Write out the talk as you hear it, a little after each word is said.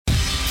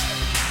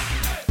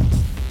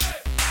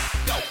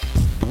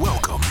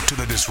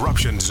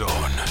disruption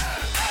zone.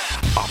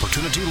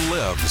 Opportunity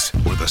lives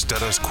where the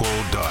status quo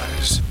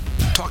dies.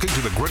 Talking to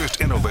the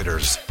greatest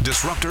innovators,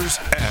 disruptors,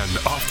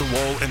 and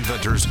off-the-wall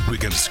inventors we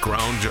can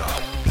scrounge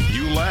up.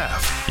 You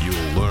laugh,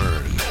 you'll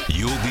learn,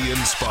 you'll be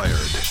inspired.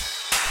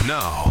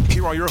 Now,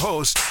 here are your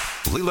hosts,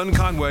 Leland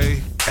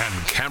Conway and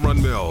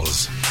Cameron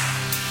Mills.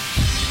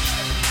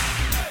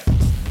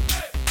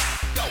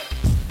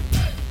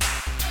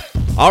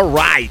 All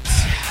right.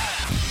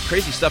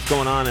 Crazy stuff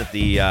going on at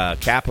the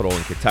Capitol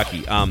in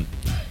Kentucky.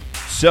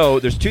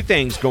 So there's two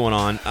things going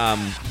on.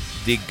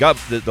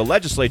 The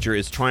legislature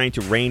is trying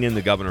to rein in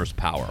the governor's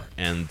power.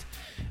 And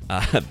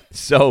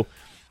so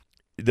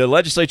the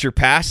legislature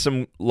passed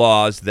some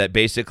laws that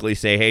basically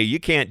say, hey, you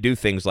can't do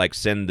things like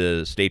send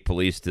the state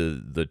police to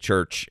the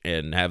church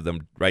and have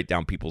them write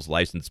down people's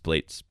license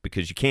plates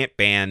because you can't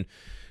ban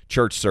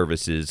church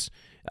services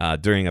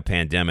during a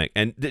pandemic,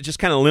 and just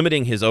kind of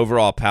limiting his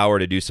overall power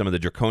to do some of the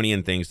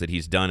draconian things that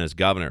he's done as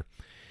governor.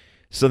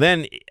 So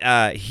then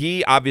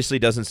he obviously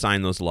doesn't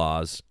sign those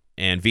laws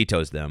and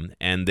vetoes them,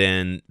 and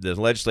then the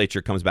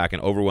legislature comes back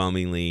and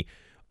overwhelmingly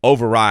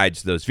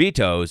overrides those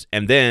vetoes,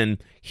 and then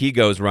he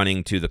goes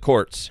running to the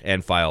courts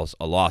and files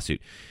a lawsuit.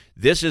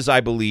 This is,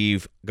 I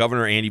believe,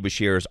 Governor Andy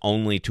Beshear's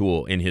only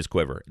tool in his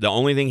quiver. The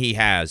only thing he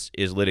has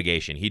is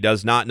litigation. He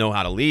does not know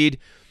how to lead.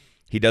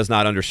 He does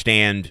not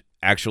understand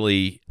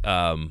actually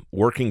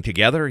working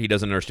together. He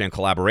doesn't understand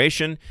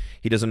collaboration.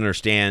 He doesn't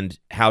understand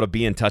how to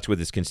be in touch with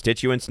his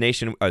constituents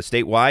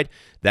statewide.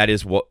 That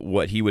is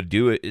what he would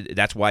do.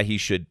 That's why he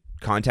should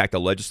contact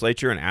the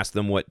legislature and ask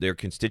them what their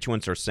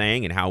constituents are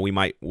saying and how we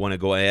might want to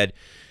go ahead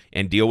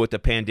and deal with the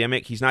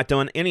pandemic. He's not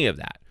done any of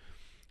that.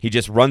 He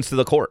just runs to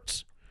the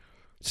courts.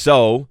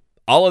 So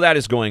all of that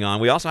is going on.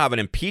 We also have an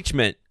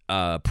impeachment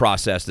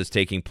process that's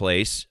taking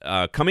place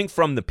coming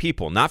from the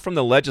people, not from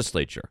the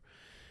legislature.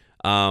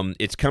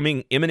 It's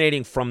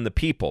emanating from the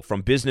people,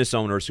 from business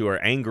owners who are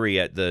angry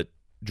at the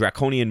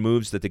draconian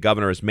moves that the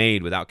governor has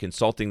made without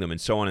consulting them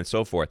and so on and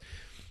so forth.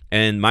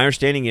 And my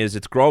understanding is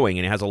it's growing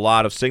and it has a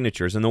lot of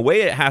signatures. And the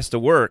way it has to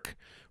work,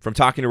 from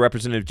talking to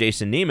Representative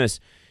Jason Nemes,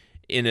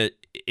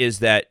 is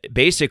that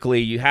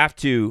basically you have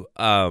to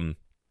the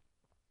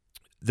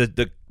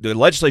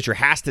legislature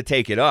has to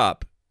take it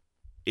up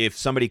if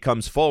somebody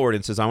comes forward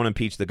and says, I want to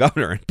impeach the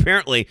governor. And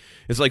apparently,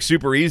 it's like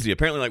super easy.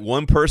 Apparently, like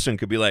one person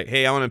could be like,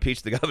 hey, I want to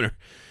impeach the governor.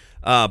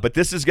 But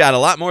this has got a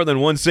lot more than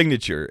one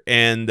signature.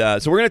 And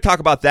so we're going to talk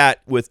about that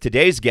with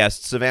today's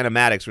guest, Savannah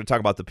Maddox. We're going to talk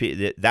about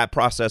that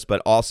process,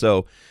 but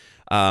also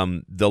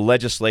the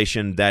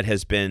legislation that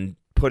has been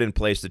put in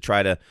place to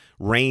try to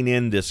rein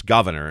in this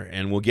governor.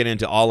 And we'll get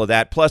into all of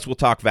that. Plus, we'll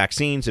talk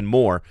vaccines and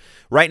more.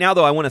 Right now,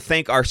 though, I want to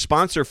thank our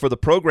sponsor for the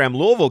program,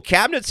 Louisville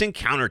Cabinets and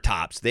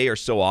Countertops. They are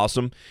so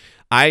awesome.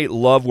 I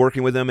love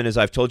working with them, and as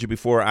I've told you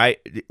before,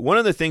 one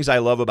of the things I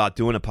love about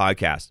doing a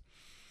podcast,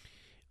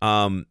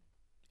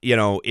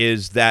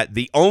 is that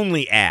the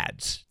only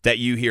ads that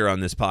you hear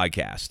on this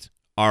podcast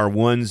are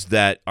ones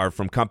that are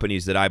from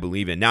companies that I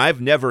believe in. Now,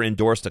 I've never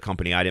endorsed a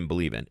company I didn't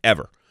believe in,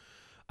 ever.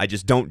 I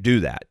just don't do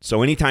that.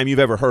 So anytime you've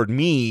ever heard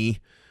me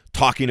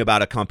talking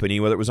about a company,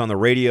 whether it was on the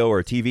radio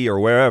or TV or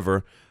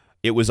wherever,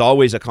 it was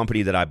always a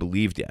company that I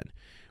believed in.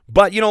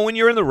 But, when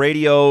you're in the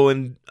radio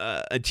and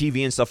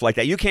TV and stuff like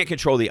that, you can't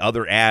control the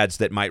other ads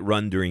that might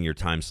run during your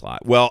time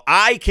slot. Well,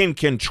 I can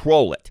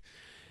control it.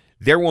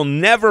 There will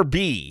never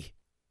be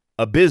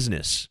a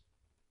business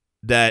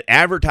that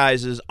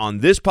advertises on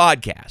this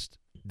podcast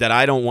that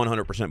I don't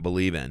 100%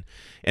 believe in.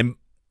 And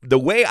the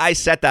way I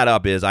set that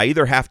up is I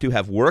either have to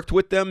have worked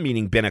with them,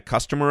 meaning been a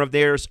customer of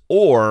theirs,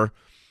 or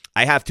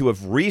I have to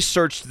have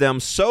researched them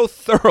so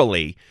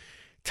thoroughly,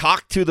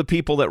 talked to the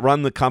people that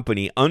run the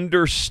company,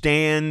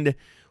 understand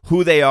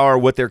who they are,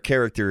 what their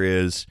character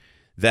is,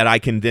 that I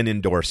can then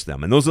endorse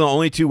them. And those are the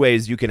only two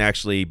ways you can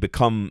actually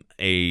become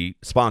a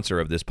sponsor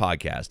of this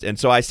podcast. And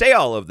so I say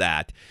all of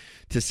that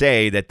to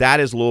say that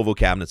is Louisville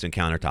Cabinets and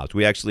Countertops.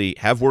 We actually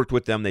have worked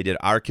with them. They did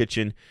our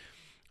kitchen,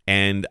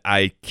 and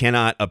I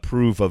cannot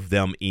approve of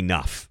them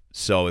enough.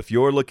 So if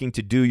you're looking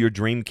to do your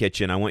dream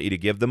kitchen, I want you to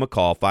give them a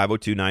call,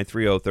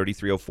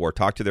 502-930-3304.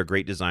 Talk to their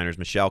great designers,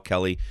 Michelle,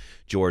 Kelly,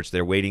 George.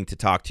 They're waiting to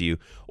talk to you.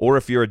 Or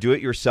if you're a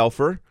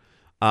do-it-yourselfer,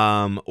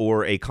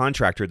 or a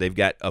contractor, they've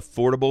got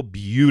affordable,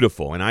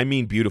 beautiful, and I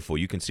mean beautiful,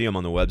 you can see them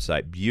on the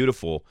website,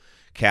 beautiful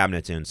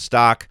cabinets in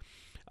stock.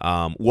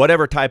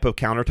 Whatever type of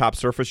countertop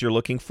surface you're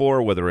looking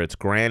for, whether it's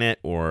granite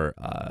or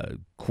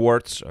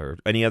quartz or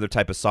any other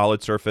type of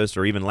solid surface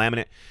or even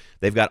laminate,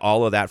 they've got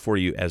all of that for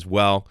you as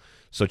well.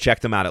 So check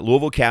them out at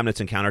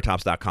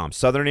LouisvilleCabinetsandCountertops.com.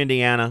 Southern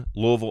Indiana,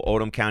 Louisville,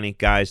 Oldham County.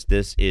 Guys,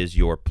 this is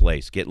your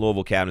place. Get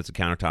Louisville Cabinets and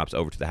Countertops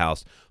over to the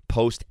house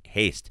post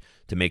haste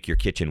to make your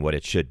kitchen what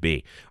it should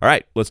be. All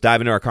right, let's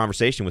dive into our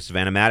conversation with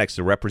Savannah Maddox,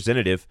 the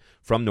representative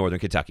from Northern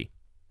Kentucky.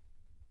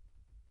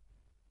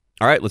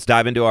 All right, let's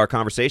dive into our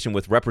conversation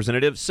with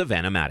Representative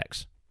Savannah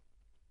Maddox.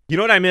 You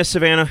know what I miss,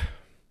 Savannah?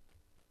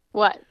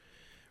 What?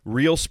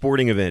 Real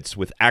sporting events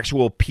with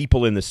actual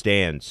people in the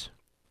stands.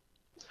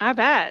 I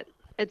bet.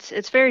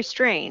 It's very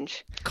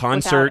strange.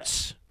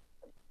 Concerts,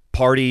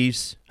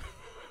 parties,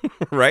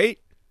 right?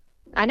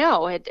 I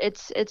know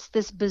it's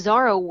this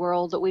bizarro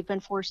world that we've been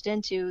forced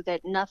into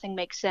that nothing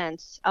makes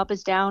sense. Up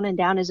is down and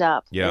down is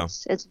up. Yeah.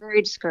 It's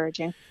very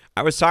discouraging.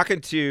 I was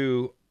talking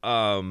to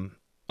on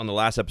the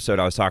last episode.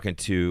 I was talking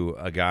to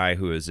a guy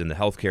who is in the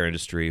healthcare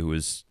industry who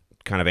was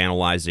kind of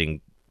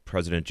analyzing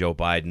President Joe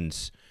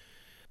Biden's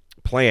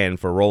plan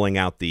for rolling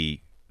out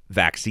the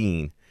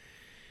vaccine,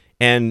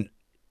 and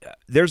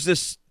there's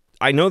this.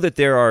 I know that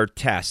there are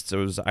tests.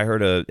 I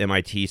heard a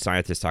MIT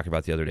scientist talk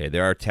about the other day.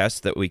 There are tests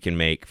that we can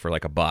make for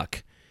like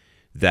 $1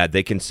 that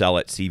they can sell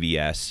at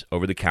CVS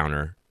over the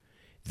counter.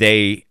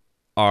 They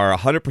are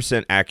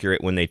 100%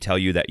 accurate when they tell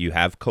you that you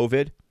have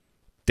COVID.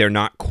 They're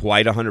not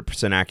quite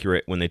 100%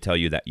 accurate when they tell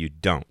you that you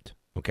don't.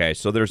 Okay,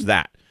 so there's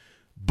that.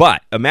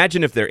 But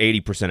imagine if they're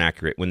 80%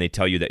 accurate when they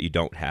tell you that you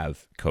don't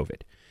have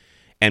COVID.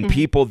 And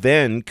people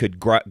then could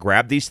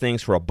grab these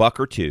things for $1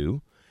 or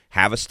 $2,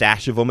 have a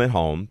stash of them at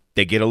home.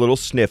 They get a little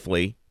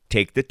sniffly,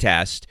 take the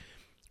test.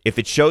 If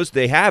it shows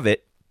they have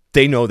it,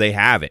 they know they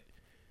have it.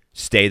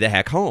 Stay the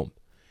heck home.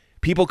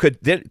 People could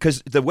then,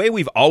 because the way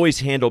we've always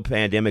handled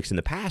pandemics in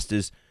the past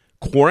is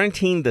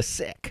quarantine the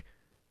sick.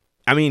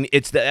 I mean,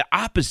 it's the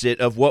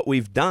opposite of what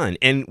we've done.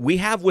 And we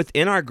have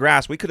within our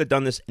grasp, we could have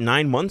done this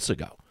 9 months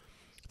ago,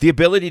 the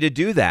ability to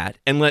do that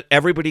and let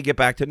everybody get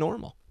back to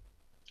normal.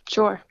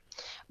 Sure.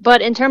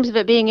 But in terms of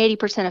it being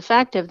 80%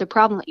 effective, the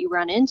problem that you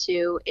run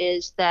into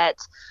is that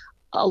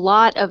a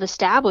lot of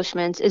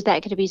establishments, is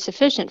that going to be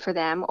sufficient for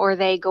them, or are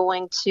they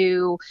going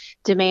to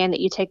demand that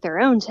you take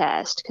their own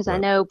test? Because I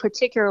know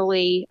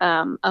particularly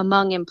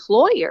among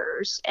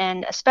employers,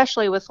 and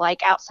especially with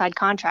like outside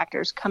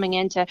contractors coming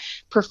in to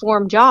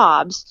perform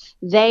jobs,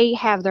 they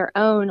have their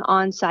own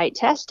on-site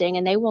testing,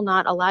 and they will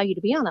not allow you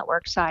to be on that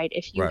work site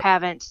if you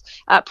haven't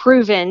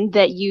proven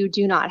that you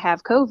do not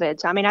have COVID.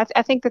 So, I mean,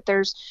 I think that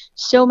there's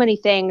so many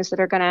things that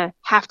are going to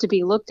have to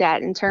be looked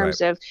at in terms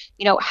of,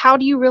 how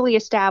do you really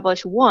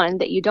establish, one,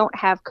 that you don't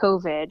have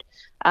COVID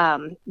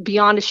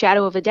beyond a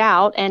shadow of a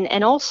doubt,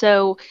 and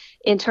also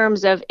in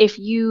terms of if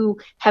you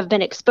have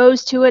been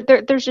exposed to it,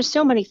 there's just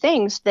so many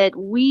things that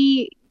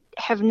we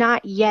have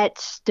not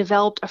yet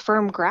developed a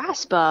firm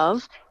grasp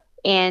of.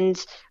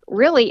 And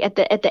really, at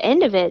the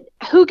end of it,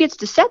 who gets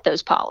to set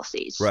those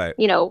policies? Right.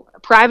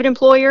 Private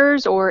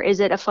employers, or is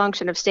it a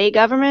function of state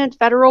government,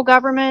 federal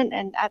government?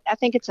 And I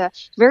think it's a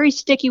very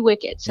sticky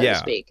wicket, so to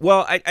speak.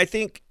 Well, I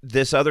think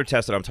this other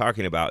test that I'm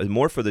talking about is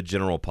more for the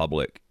general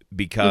public,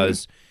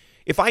 because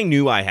if I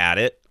knew I had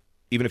it,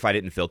 even if I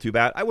didn't feel too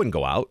bad, I wouldn't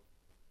go out.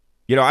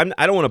 I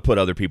don't want to put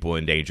other people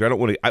in danger.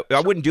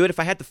 I wouldn't do it if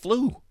I had the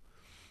flu.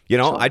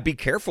 I'd be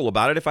careful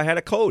about it if I had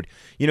a code.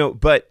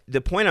 But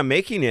the point I'm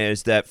making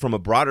is that from a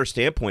broader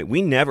standpoint,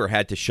 we never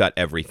had to shut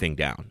everything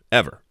down,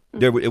 ever.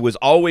 It was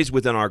always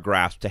within our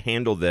grasp to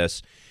handle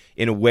this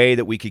in a way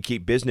that we could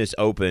keep business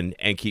open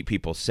and keep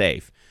people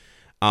safe.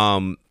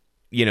 And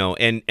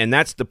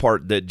that's the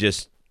part that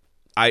just,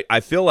 I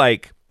feel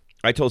like,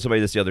 I told somebody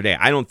this the other day,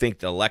 I don't think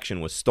the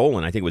election was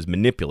stolen. I think it was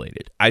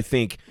manipulated. I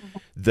think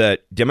the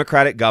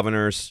Democratic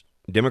governors,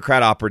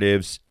 Democrat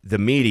operatives, the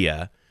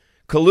media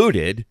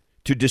colluded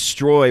to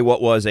destroy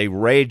what was a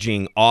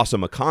raging,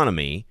 awesome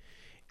economy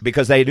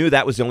because they knew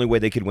that was the only way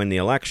they could win the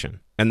election.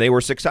 And they were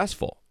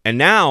successful. And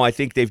now I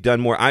think they've done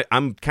more.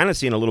 I'm kind of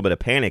seeing a little bit of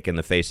panic in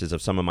the faces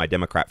of some of my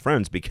Democrat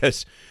friends,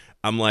 because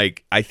I'm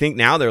like, I think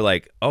now they're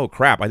like, oh,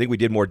 crap, I think we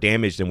did more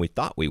damage than we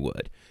thought we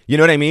would. You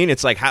know what I mean?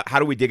 It's like, how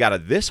do we dig out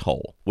of this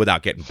hole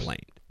without getting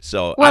blamed?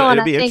 So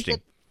it'd be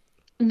interesting.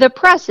 The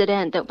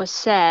precedent that was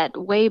set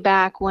way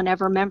back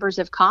whenever members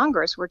of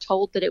Congress were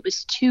told that it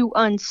was too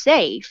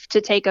unsafe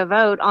to take a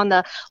vote on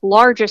the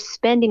largest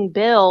spending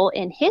bill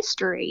in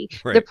history,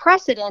 the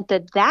precedent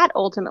that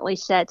ultimately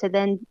set to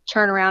then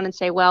turn around and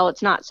say, well,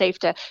 it's not safe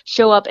to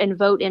show up and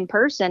vote in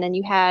person, and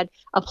you had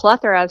a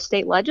plethora of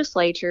state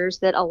legislatures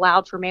that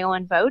allowed for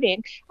mail-in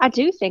voting. I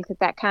do think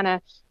that kind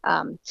of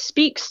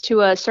speaks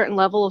to a certain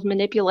level of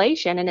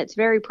manipulation, and it's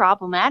very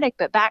problematic.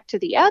 But back to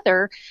the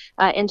other,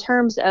 in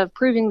terms of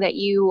proving that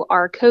you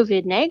are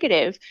COVID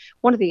negative,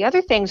 one of the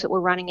other things that we're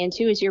running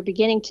into is you're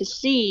beginning to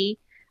see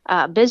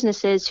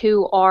businesses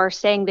who are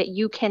saying that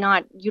you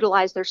cannot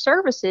utilize their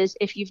services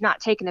if you've not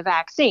taken the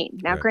vaccine.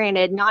 Now,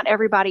 granted, not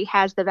everybody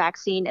has the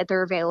vaccine at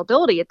their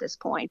availability at this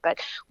point, but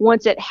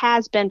once it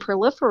has been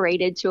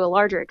proliferated to a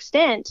larger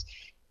extent,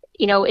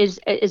 is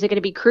it going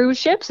to be cruise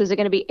ships? Is it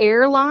going to be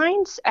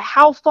airlines?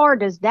 How far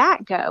does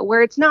that go?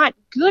 Where it's not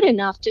good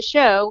enough to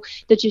show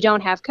that you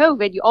don't have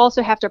COVID, you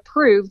also have to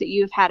prove that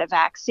you've had a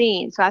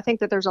vaccine. So I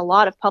think that there's a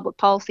lot of public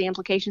policy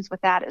implications with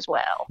that as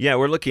well. Yeah,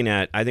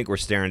 I think we're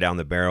staring down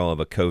the barrel of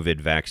a COVID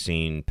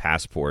vaccine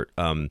passport.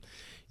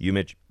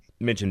 You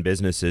mentioned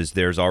businesses.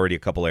 There's already a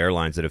couple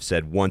airlines that have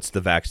said once the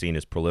vaccine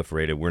is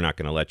proliferated, we're not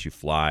going to let you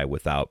fly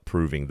without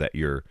proving that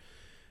you're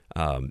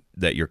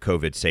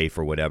COVID safe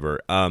or whatever.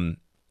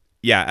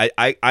 Yeah,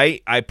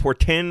 I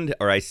portend,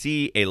 or I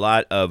see a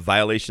lot of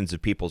violations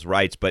of people's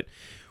rights, but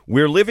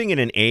we're living in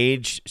an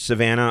age,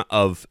 Savannah,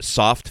 of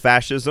soft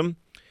fascism,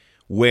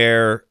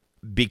 where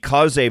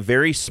because a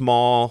very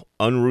small,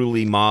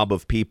 unruly mob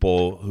of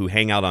people who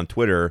hang out on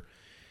Twitter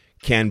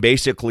can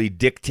basically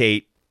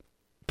dictate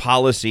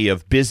policy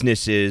of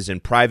businesses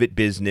and private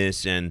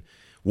business and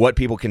what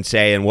people can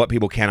say and what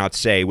people cannot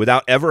say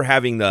without ever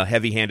having the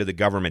heavy hand of the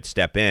government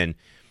step in,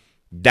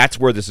 that's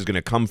where this is going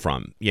to come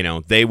from. You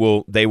know, they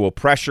will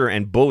pressure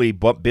and bully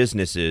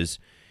businesses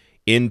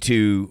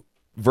into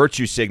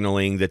virtue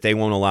signaling that they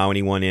won't allow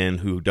anyone in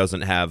who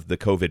doesn't have the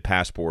COVID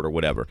passport or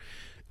whatever.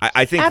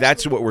 I think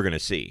that's what we're going to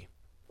see.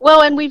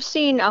 Well, and we've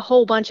seen a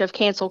whole bunch of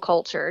cancel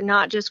culture,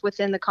 not just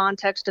within the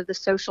context of the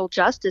social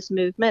justice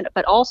movement,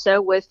 but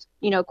also with,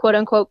 quote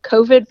unquote,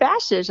 COVID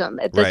fascism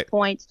at this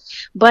point.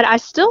 But I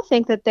still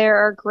think that there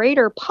are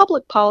greater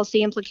public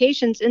policy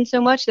implications in so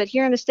much that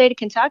here in the state of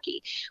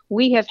Kentucky,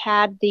 we have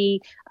had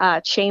the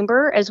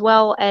chamber as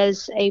well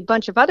as a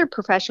bunch of other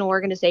professional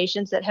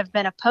organizations that have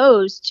been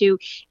opposed to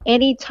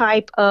any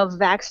type of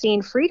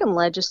vaccine freedom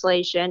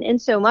legislation in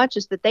so much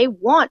as that they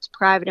want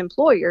private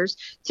employers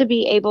to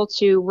be able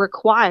to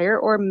require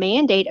or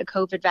mandate a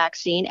COVID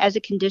vaccine as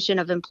a condition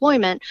of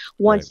employment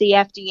once the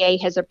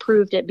FDA has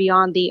approved it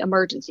beyond the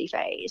emergency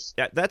phase.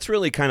 Yeah, that's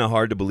really kind of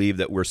hard to believe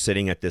that we're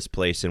sitting at this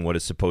place in what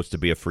is supposed to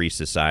be a free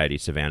society,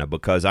 Savannah,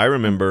 because I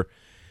remember,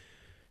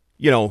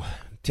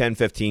 10,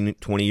 15,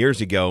 20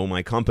 years ago,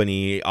 my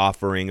company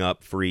offering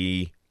up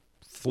free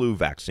flu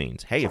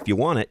vaccines. Hey, if you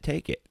want it,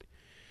 take it.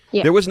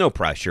 Yeah. There was no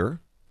pressure.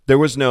 There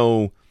was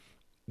no,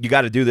 you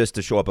got to do this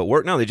to show up at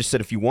work. No, they just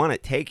said, if you want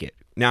it, take it.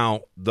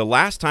 Now, the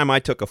last time I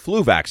took a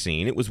flu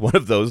vaccine, it was one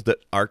of those that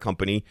our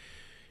company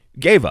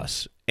gave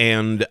us,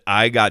 and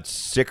I got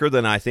sicker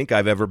than I think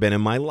I've ever been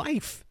in my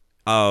life.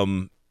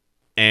 And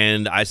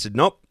I said,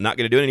 nope, not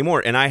going to do it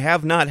anymore. And I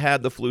have not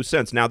had the flu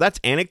since. Now, that's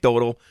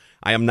anecdotal.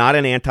 I am not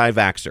an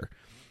anti-vaxxer.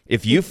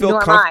 If you feel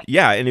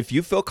and if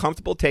you feel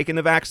comfortable taking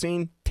the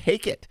vaccine,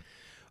 take it.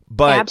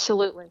 But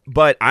absolutely.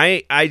 But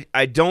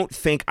I don't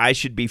think I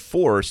should be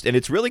forced. And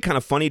it's really kind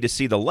of funny to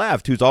see the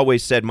left, who's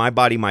always said my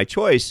body, my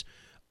choice,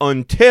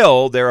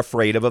 until they're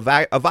afraid of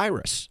a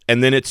virus.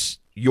 And then it's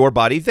your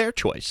body, their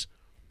choice.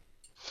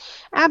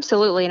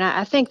 Absolutely. And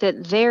I think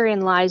that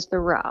therein lies the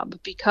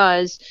rub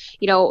because,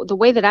 the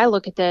way that I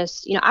look at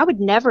this, I would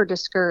never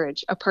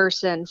discourage a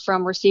person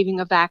from receiving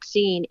a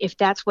vaccine if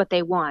that's what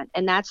they want.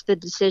 And that's the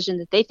decision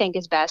that they think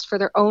is best for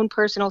their own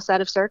personal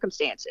set of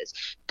circumstances.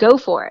 Go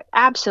for it.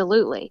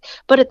 Absolutely.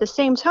 But at the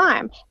same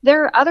time,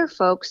 there are other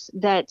folks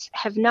that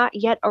have not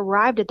yet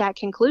arrived at that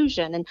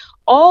conclusion. And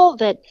all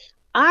that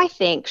I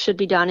think should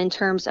be done in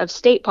terms of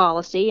state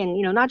policy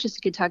and, not just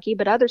in Kentucky,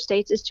 but other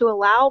states is to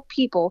allow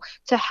people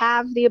to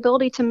have the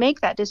ability to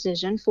make that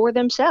decision for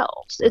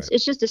themselves. Right.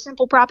 It's just a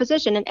simple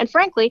proposition. And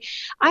frankly,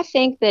 I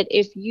think that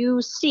if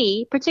you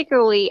see,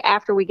 particularly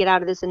after we get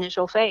out of this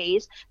initial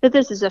phase, that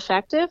this is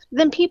effective,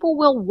 then people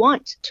will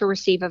want to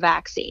receive a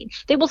vaccine.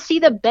 They will see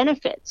the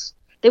benefits.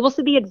 They will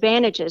see the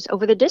advantages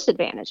over the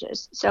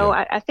disadvantages. So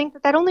I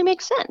think that only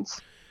makes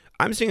sense.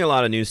 I'm seeing a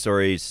lot of news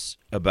stories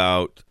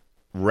about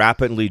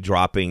rapidly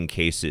dropping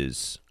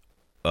cases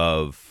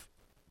of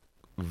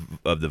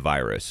the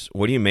virus.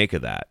 What do you make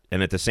of that?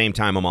 And at the same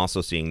time, I'm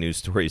also seeing news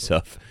stories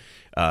of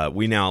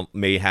we now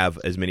may have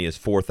as many as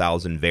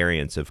 4,000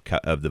 variants of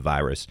the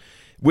virus,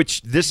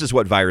 which this is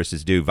what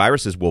viruses do.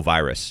 Viruses will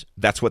virus.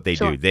 That's what they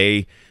do.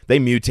 They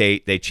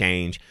mutate, they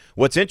change.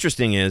 What's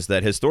interesting is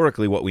that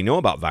historically what we know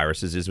about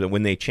viruses is that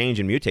when they change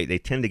and mutate, they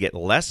tend to get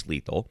less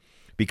lethal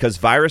because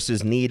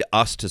viruses need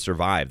us to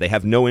survive. They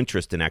have no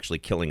interest in actually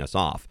killing us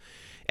off.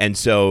 And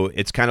so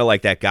it's kind of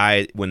like that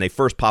guy, when they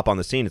first pop on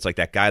the scene, it's like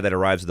that guy that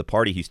arrives at the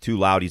party. He's too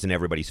loud. He's in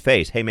everybody's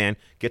face. Hey, man,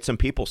 get some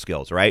people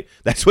skills, right?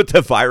 That's what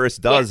the virus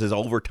does is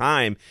over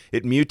time,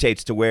 it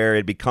mutates to where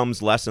it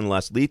becomes less and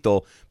less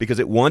lethal because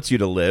it wants you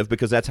to live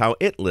because that's how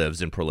it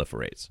lives and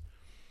proliferates.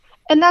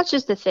 And that's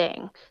just the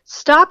thing.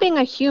 Stopping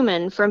a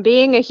human from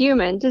being a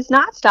human does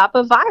not stop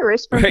a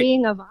virus from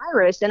being a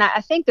virus. And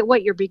I think that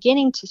what you're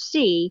beginning to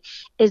see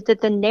is that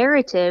the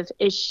narrative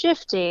is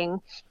shifting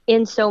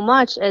in so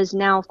much as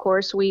now, of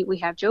course, we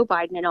have Joe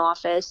Biden in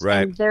office.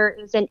 Right. And there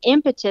is an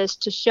impetus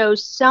to show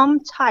some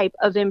type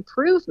of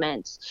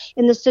improvements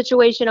in the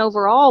situation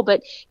overall.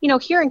 But,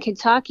 here in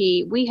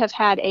Kentucky, we have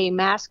had a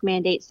mask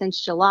mandate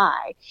since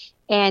July.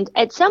 And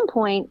at some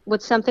point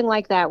with something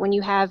like that, when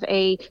you have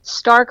a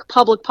stark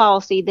public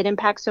policy that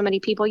impacts so many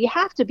people, you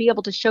have to be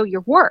able to show your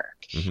work.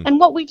 Mm-hmm. And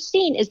what we've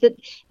seen is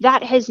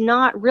that has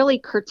not really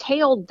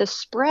curtailed the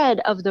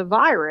spread of the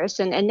virus.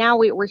 And now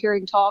we're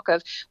hearing talk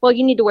of, well,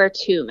 you need to wear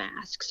 2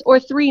 masks or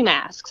 3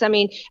 masks. I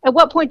mean, at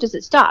what point does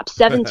it stop?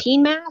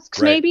 17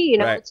 masks, maybe?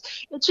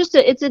 It's just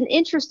it's an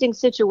interesting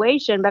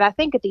situation. But I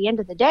think at the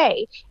end of the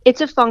day, it's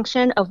a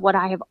function of what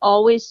I have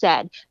always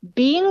said,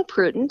 being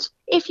prudent.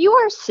 If you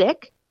are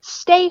sick,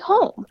 stay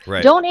home.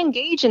 Right. Don't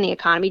engage in the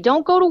economy.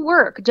 Don't go to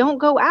work. Don't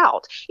go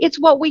out. It's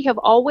what we have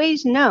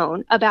always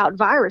known about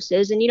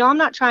viruses. And, I'm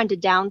not trying to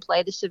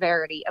downplay the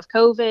severity of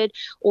COVID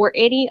or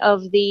any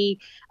of the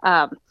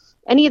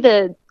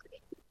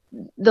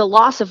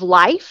loss of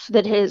life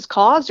that has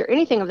caused or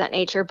anything of that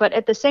nature. But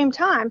at the same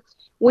time,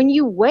 when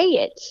you weigh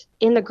it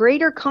in the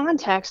greater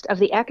context of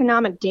the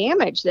economic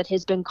damage that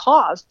has been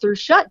caused through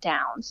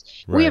shutdowns,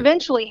 we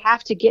eventually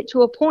have to get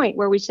to a point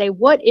where we say,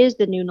 what is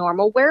the new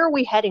normal? Where are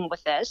we heading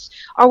with this?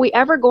 Are we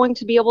ever going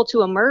to be able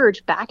to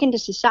emerge back into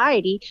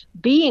society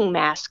being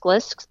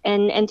maskless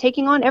and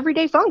taking on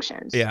everyday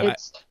functions? Yeah,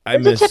 it's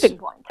a tipping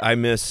point. I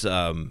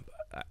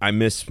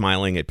miss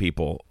smiling at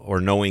people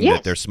or knowing Yes.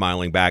 that they're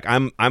smiling back.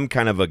 I'm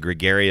kind of a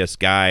gregarious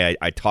guy.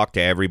 I talk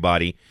to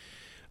everybody.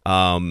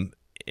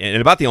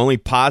 And about the only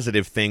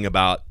positive thing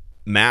about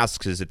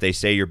masks is that they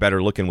say you're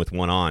better looking with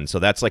one on. So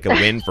that's like a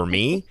win for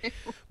me.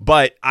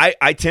 But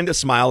I tend to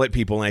smile at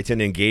people and I tend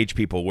to engage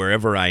people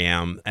wherever I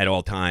am at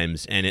all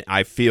times. And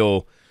I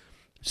feel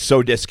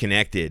so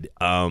disconnected,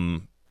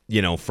 from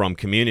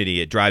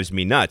community. It drives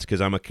me nuts because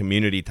I'm a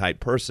community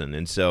type person.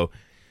 And so,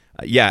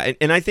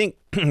 and I think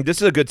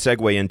this is a good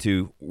segue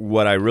into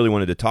what I really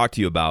wanted to talk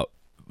to you about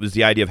was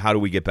the idea of how do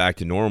we get back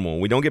to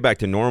normal. We don't get back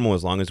to normal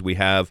as long as we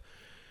have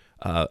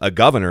a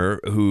governor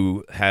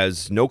who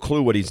has no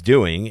clue what he's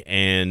doing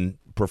and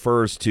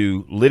prefers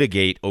to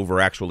litigate over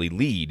actually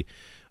lead.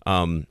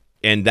 And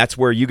that's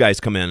where you guys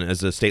come in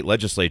as a state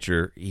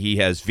legislature. He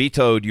has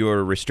vetoed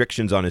your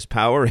restrictions on his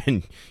power,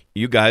 and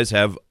you guys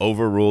have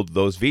overruled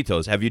those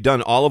vetoes. Have you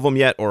done all of them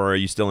yet, or are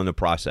you still in the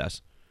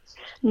process?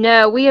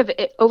 No, we have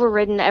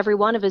overridden every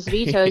one of his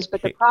vetoes,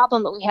 but the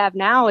problem that we have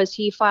now is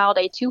he filed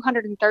a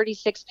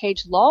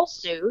 236-page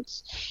lawsuit,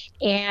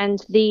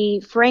 and the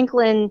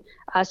Franklin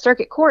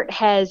Circuit Court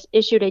has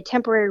issued a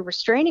temporary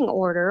restraining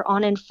order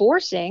on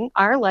enforcing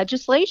our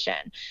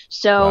legislation.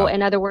 So,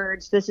 in other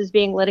words, this is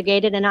being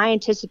litigated, and I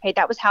anticipate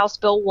that was House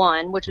Bill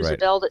 1, which was a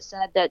bill that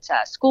said that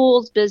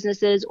schools,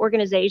 businesses,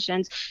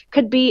 organizations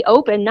could be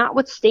open,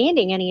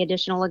 notwithstanding any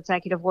additional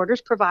executive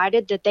orders,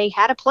 provided that they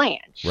had a plan,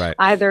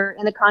 either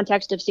in the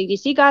context of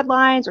CDC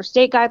guidelines or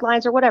state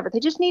guidelines or whatever. They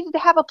just needed to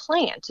have a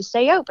plan to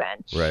stay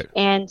open.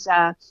 And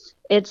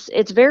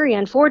it's very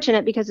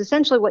unfortunate because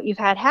essentially what you've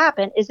had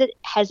happen is it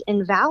has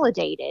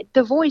invalidated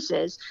the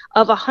voices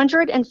of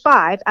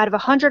 105 out of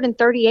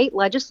 138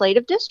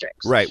 legislative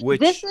districts. Which,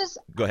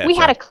 we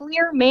had a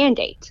clear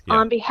mandate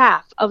on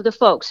behalf of the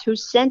folks who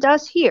sent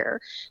us here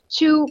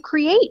to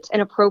create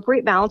an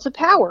appropriate balance of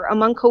power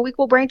among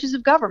co-equal branches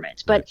of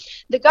government. But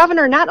the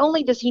governor, not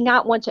only does he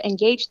not want to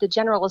engage the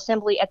General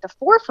Assembly at the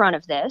forefront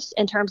of this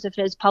in terms of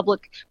his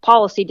public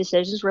policy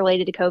decisions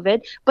related to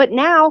COVID, but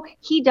now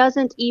he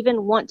doesn't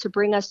even want to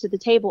bring us to the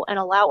table and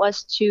allow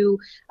us to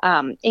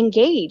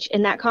engage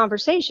in that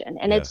conversation.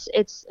 And it's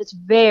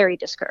very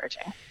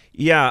discouraging.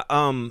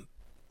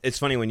 It's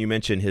funny when you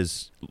mention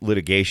his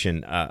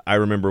litigation. I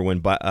remember when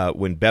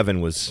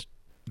Bevin was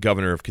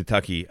governor of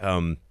Kentucky,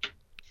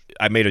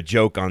 I made a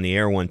joke on the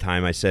air one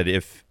time. I said,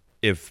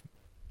 if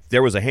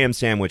there was a ham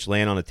sandwich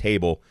laying on a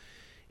table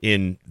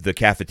in the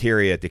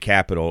cafeteria at the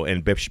Capitol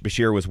and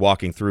Beshear was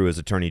walking through as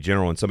Attorney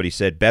General and somebody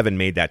said Bevin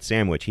made that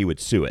sandwich, he would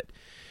sue it.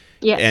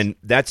 Yes. And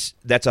that's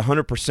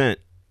 100%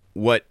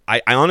 what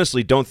I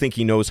honestly don't think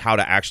he knows how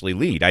to actually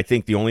lead. I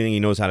think the only thing he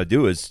knows how to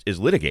do is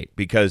litigate,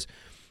 because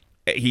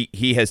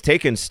he has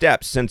taken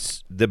steps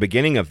since the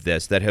beginning of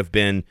this that have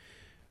been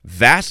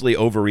vastly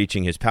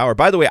overreaching his power.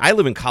 By the way, I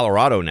live in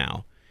Colorado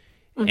now,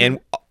 and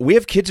we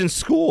have kids in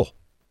school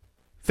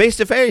face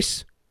to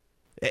face.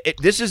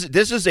 This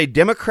is a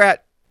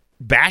Democrat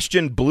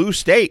bastion blue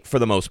state for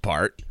the most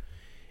part,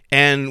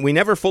 and we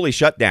never fully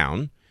shut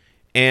down,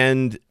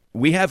 and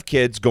we have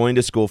kids going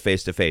to school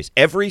face to face.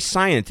 Every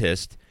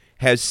scientist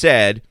has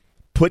said,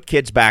 put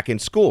kids back in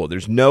school.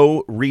 There's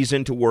no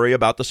reason to worry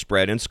about the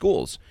spread in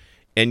schools.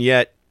 And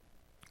yet,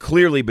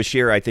 clearly,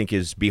 Beshear, I think,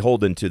 is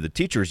beholden to the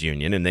teachers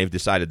union, and they've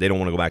decided they don't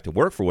want to go back to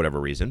work for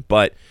whatever reason.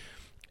 But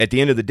at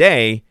the end of the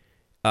day,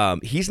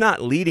 he's not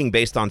leading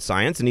based on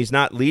science, and he's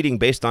not leading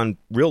based on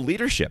real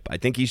leadership. I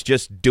think he's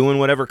just doing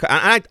whatever.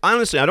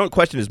 Honestly, I don't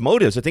question his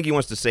motives. I think he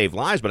wants to save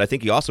lives, but I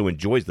think he also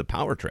enjoys the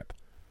power trip.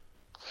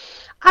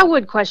 I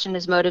would question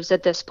his motives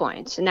at this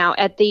point. Now,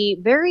 at the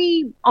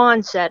very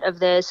onset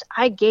of this,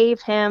 I gave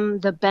him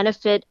the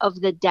benefit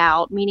of the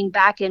doubt, meaning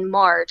back in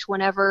March,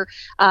 whenever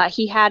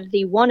he had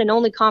the one and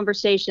only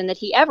conversation that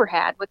he ever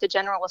had with the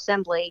General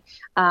Assembly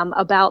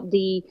about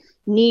the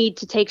need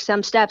to take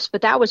some steps.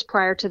 But that was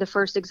prior to the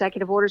first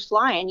executive orders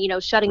flying,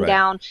 shutting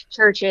down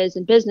churches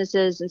and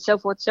businesses and so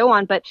forth, so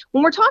on. But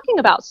when we're talking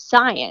about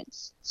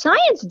science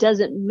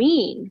doesn't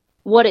mean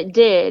what it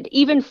did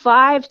even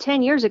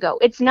 5-10 years ago.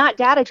 It's not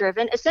data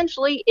driven.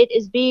 Essentially, it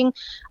is being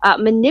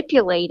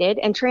manipulated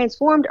and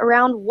transformed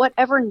around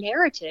whatever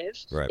narrative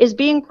is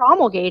being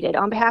promulgated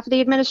on behalf of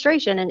the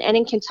administration. And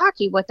in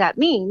Kentucky, what that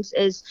means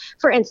is,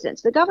 for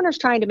instance, the governor's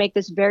trying to make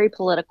this very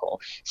political,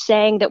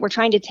 saying that we're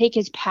trying to take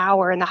his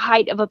power in the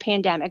height of a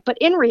pandemic. But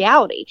in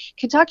reality,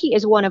 Kentucky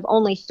is one of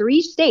only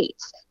 3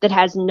 states that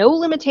has no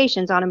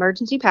limitations on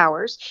emergency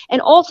powers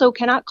and also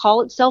cannot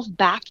call itself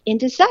back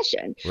into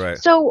session.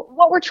 So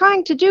what we're trying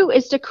trying to do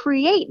is to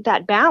create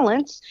that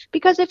balance,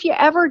 because if you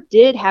ever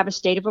did have a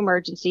state of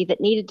emergency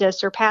that needed to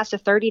surpass a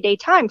 30-day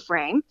time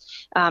frame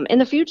in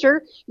the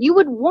future, you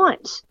would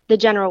want the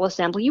General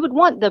Assembly, you would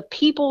want the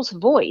people's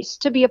voice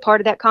to be a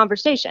part of that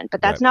conversation.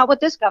 But that's not what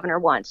this governor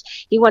wants.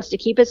 He wants to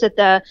keep us at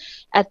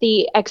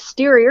the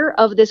exterior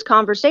of this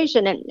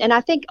conversation. And I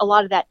think a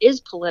lot of that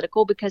is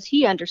political, because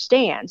he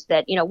understands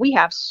that, we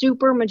have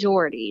super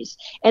majorities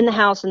in the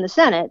House and the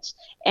Senate.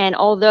 And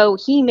although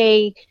he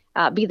may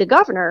be the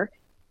governor,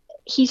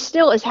 he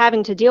still is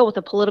having to deal with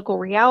a political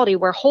reality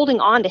where holding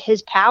on to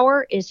his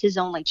power is his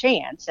only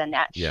chance. And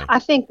I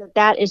think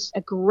that is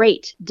a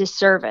great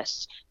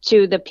disservice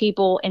to the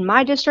people in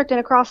my district and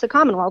across the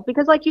Commonwealth,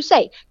 because like you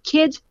say,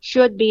 kids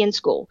should be in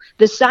school.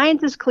 The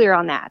science is clear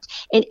on that.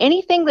 And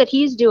anything that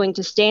he's doing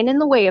to stand in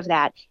the way of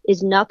that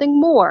is nothing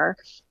more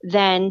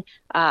than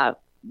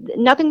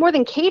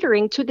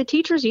catering to the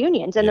teachers'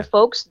 unions and the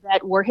folks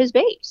that were his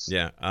base.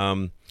 Yeah.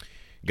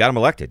 Got him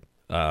elected.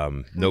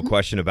 No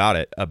question about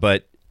it.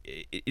 But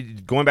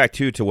going back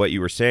to what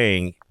you were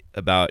saying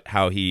about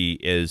how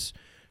he's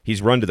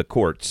run to the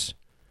courts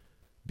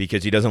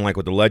because he doesn't like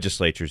what the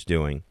legislature's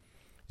doing.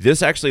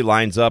 This actually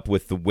lines up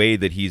with the way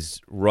that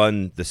he's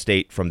run the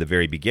state from the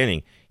very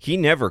beginning. He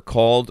never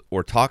called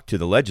or talked to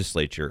the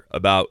legislature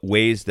about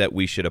ways that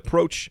we should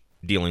approach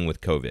dealing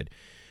with COVID.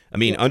 I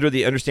mean, under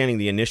the understanding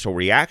the initial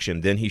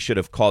reaction, then he should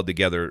have called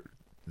together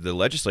the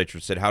legislature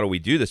and said, how do we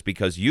do this?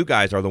 Because you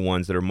guys are the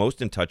ones that are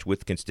most in touch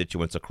with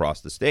constituents across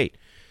the state.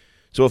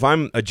 So if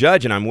I'm a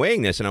judge and I'm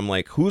weighing this and I'm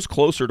like, who's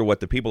closer to what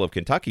the people of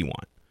Kentucky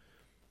want?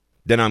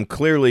 Then I'm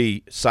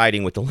clearly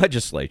siding with the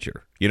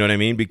legislature. You know what I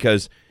mean?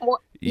 Because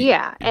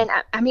yeah, and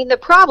I mean the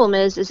problem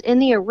is in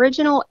the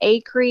original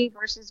Acree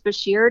versus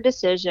Beshear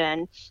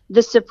decision,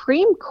 the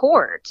Supreme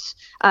Court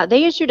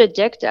they issued a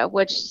dicta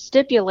which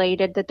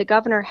stipulated that the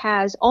governor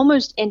has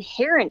almost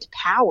inherent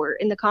power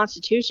in the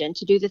Constitution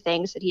to do the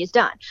things that he has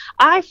done.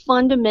 I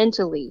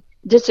fundamentally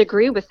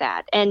disagree with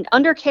that. And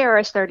under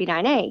KRS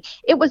 39A,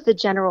 it was the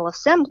General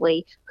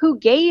Assembly who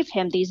gave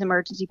him these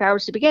emergency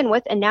powers to begin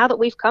with. And now that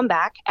we've come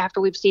back after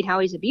we've seen how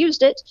he's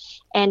abused it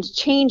and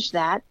changed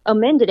that,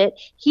 amended it,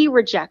 he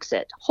rejects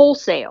it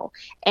wholesale.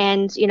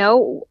 And,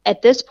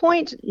 at this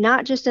point,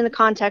 not just in the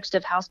context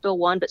of House Bill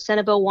 1, but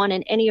Senate Bill 1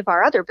 and any of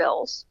our other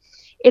bills,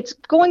 it's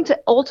going to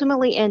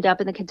ultimately end up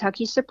in the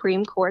Kentucky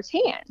Supreme Court's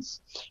hands.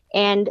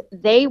 And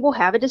they will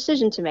have a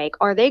decision to make.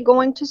 Are they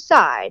going to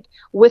side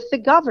with the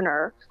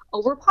governor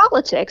over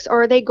politics,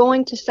 or are they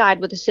going to side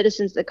with the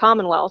citizens of the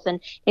Commonwealth? And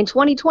in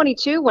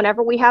 2022,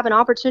 whenever we have an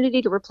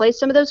opportunity to replace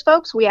some of those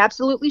folks, we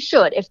absolutely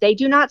should, if they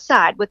do not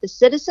side with the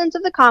citizens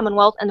of the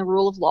Commonwealth and the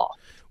rule of law.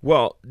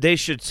 Well, they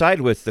should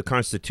side with the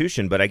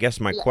Constitution, but I guess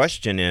my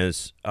question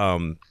is,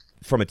 from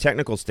a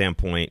technical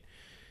standpoint,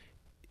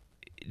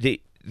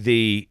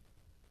 the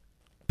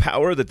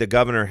power that the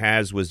governor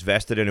has was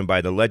vested in him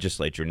by the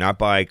legislature, not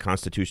by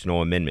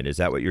constitutional amendment. Is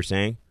that what you're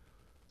saying?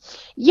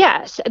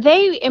 Yes,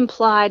 they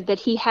implied that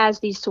he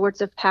has these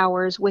sorts of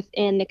powers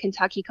within the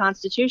Kentucky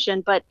Constitution,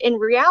 but in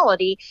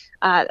reality,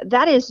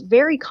 that is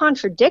very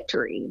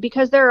contradictory,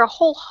 because there are a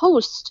whole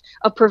host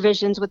of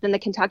provisions within the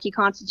Kentucky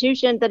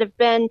Constitution that have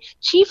been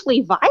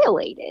chiefly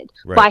violated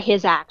by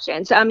his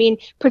actions. I mean,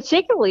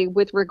 particularly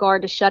with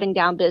regard to shutting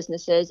down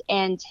businesses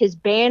and his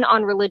ban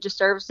on religious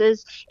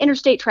services,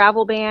 interstate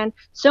travel ban,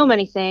 so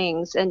many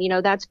things. And,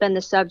 that's been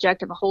the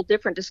subject of a whole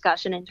different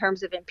discussion in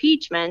terms of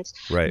impeachment.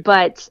 Right.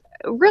 But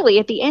really,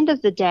 at the end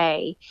of the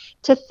day,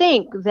 to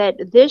think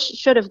that this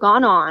should have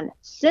gone on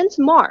since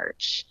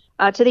March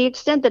to the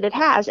extent that it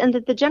has, and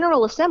that the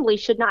General Assembly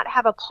should not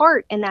have a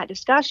part in that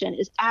discussion,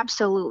 is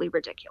absolutely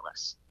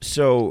ridiculous.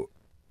 So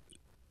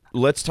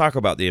let's talk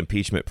about the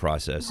impeachment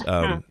process.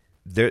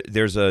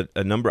 There's a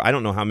number. I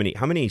don't know how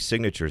many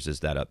signatures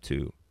is that up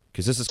to?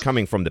 Because this is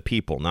coming from the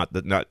people,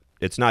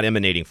 it's not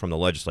emanating from the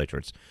legislature.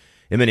 It's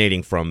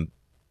emanating from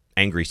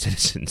angry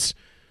citizens.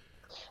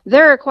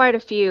 There are quite a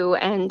few,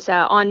 and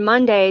on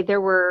Monday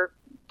there were,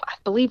 I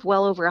believe,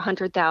 well over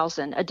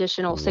 100,000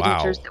 additional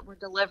signatures that were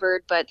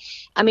delivered. But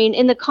I mean,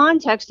 in the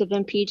context of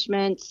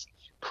impeachment,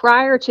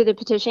 prior to the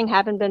petition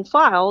having been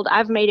filed,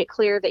 I've made it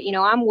clear that,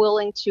 I'm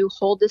willing to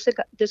hold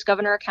this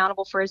governor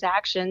accountable for his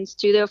actions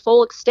to the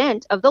full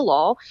extent of the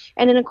law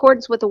and in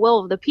accordance with the will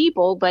of the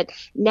people. But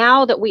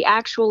now that we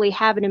actually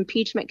have an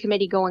impeachment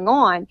committee going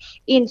on,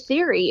 in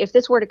theory, if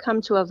this were to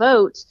come to a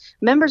vote,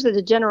 members of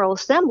the General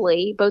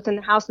Assembly, both in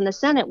the House and the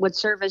Senate, would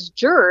serve as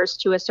jurors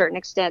to a certain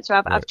extent. So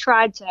I've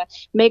tried to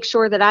make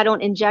sure that I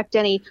don't inject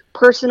any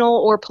personal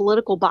or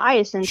political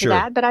bias into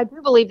that. But I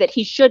do believe that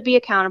he should be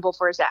accountable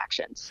for his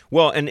actions.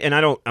 Well, and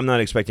I'm not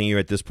expecting you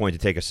at this point to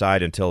take a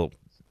side until,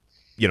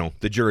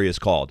 the jury is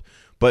called.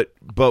 But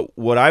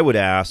what I would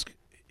ask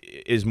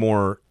is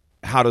more,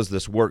 how does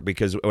this work?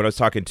 Because when I was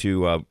talking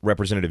to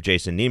Representative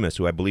Jason Nemes,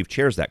 who I believe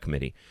chairs that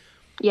committee,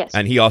 yes,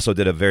 and he also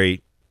did a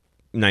very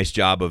nice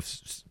job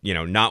of,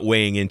 not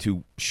weighing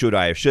into should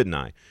I or shouldn't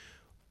I.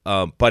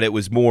 But it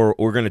was more,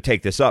 we're going to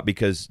take this up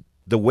because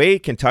the way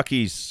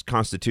Kentucky's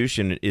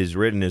Constitution is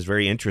written is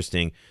very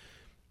interesting.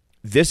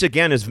 This,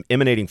 again, is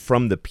emanating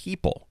from the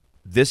people.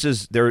 this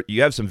is there.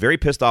 You have some very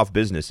pissed off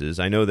businesses.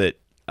 I know that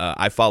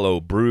I follow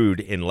Brood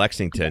in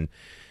Lexington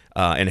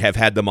and have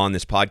had them on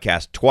this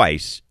podcast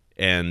twice,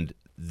 and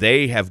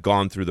they have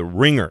gone through the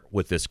ringer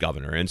with this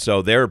governor, and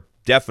so they're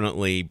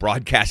definitely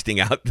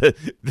broadcasting out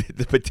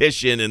the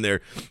petition, and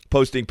they're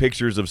posting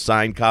pictures of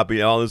signed copy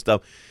and all this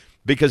stuff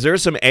because there are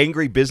some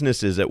angry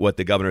businesses at what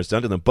the governor has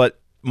done to them.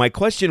 But my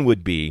question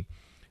would be,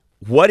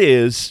 what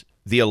is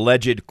the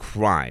alleged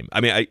crime?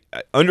 I mean,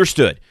 I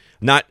understood.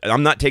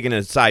 I'm not taking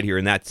a side here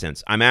in that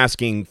sense. I'm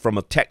asking from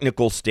a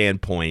technical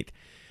standpoint,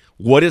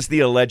 what is the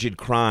alleged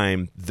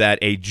crime that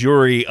a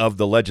jury of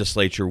the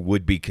legislature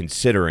would be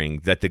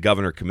considering that the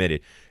governor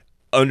committed?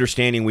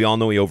 Understanding we all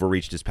know he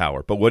overreached his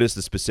power, but what is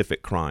the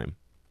specific crime?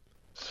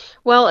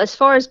 Well, as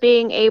far as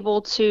being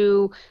able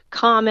to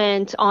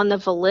comment on the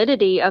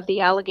validity of the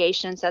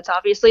allegations, that's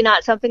obviously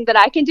not something that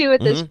I can do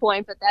at this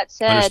point. But that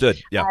said,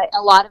 Understood. Yeah.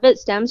 A lot of it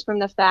stems from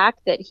the fact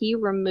that he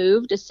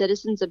removed a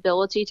citizen's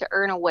ability to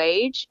earn a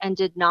wage and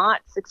did not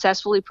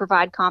successfully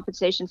provide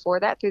compensation for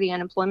that through the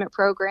unemployment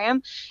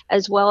program,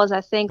 as well as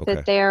I think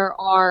that there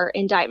are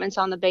indictments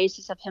on the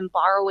basis of him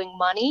borrowing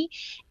money.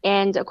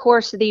 And of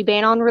course, the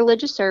ban on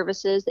religious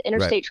services, the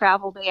interstate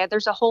travel ban,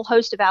 there's a whole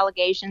host of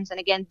allegations. And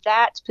again,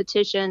 that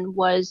petition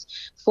was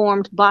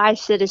formed by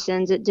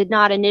citizens. It did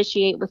not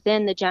initiate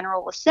within the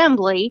General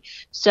Assembly.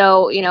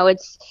 So,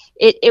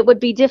 it would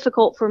be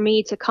difficult for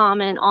me to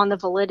comment on the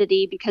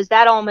validity because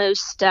that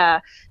almost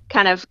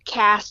kind of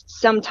casts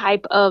some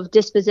type of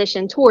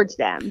disposition towards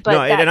them. But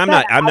no, and I'm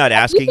not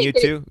asking you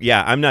to.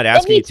 Yeah, I'm not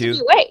asking you to. It needs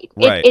to be weighed.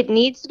 Right. It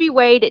needs to be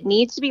weighed. It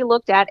needs to be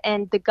looked at.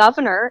 And the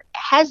governor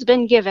has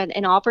been given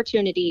an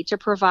opportunity to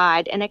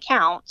provide an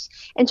account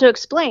and to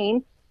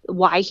explain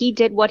why he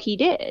did what he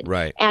did.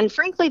 Right. And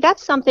frankly,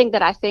 that's something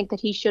that I think that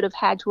he should have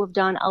had to have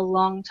done a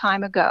long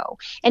time ago.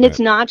 And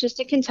it's not just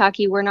in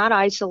Kentucky. We're not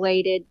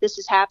isolated. This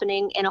is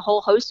happening in a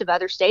whole host of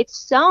other states,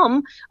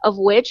 some of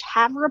which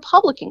have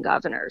Republican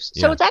governors.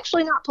 So it's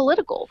actually not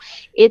political.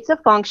 It's a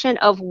function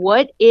of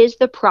what is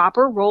the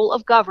proper role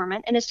of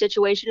government in a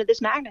situation of this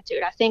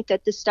magnitude. I think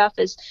that this stuff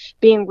is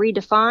being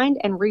redefined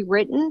and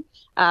rewritten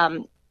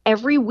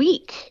every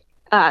week.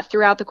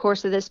 Throughout the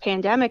course of this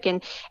pandemic.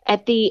 And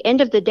at the end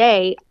of the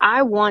day,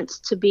 I want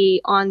to be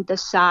on the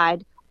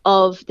side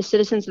of the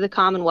citizens of the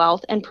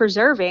Commonwealth and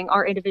preserving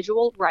our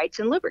individual rights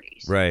and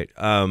liberties. Right.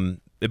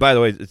 By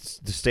the way, the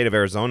state of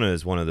Arizona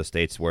is one of the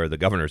states where the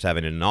governor's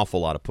having an awful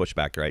lot of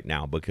pushback right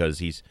now because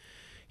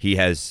he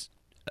has,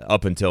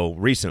 up until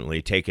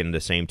recently, taken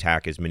the same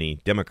tack as many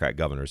Democrat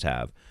governors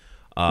have.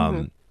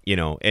 And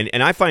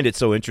I find it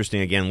so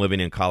interesting, again,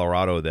 living in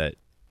Colorado, that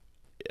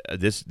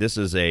this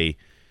is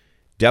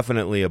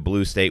definitely a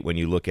blue state when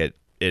you look at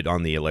it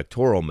on the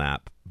electoral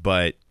map.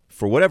 But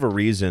for whatever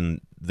reason,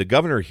 the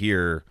governor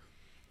here,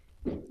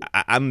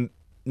 I'm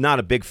not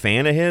a big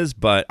fan of his,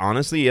 but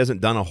honestly, he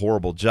hasn't done a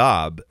horrible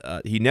job.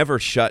 He never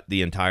shut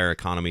the entire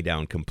economy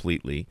down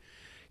completely.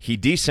 He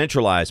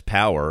decentralized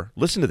power.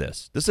 Listen to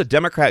this. This is a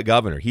Democrat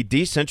governor. He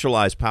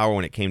decentralized power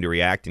when it came to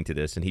reacting to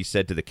this. And he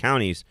said to the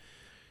counties,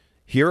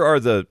 here are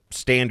the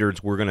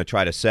standards we're going to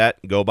try to set,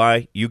 go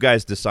by. You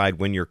guys decide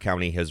when your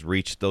county has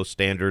reached those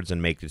standards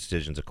and make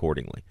decisions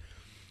accordingly.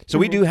 So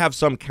we do have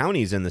some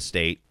counties in the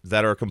state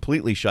that are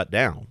completely shut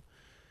down,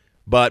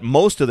 but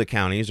most of the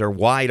counties are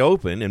wide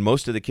open and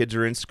most of the kids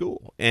are in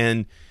school.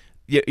 And,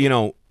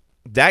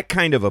 that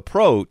kind of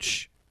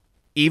approach,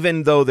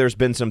 even though there's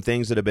been some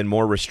things that have been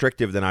more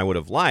restrictive than I would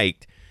have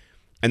liked,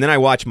 and then I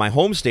watch my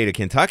home state of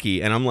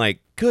Kentucky, and I'm like,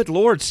 good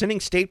Lord, sending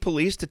state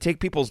police to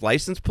take people's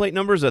license plate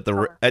numbers at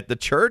the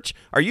church?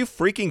 Are you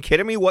freaking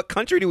kidding me? What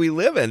country do we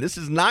live in? This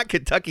is not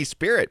Kentucky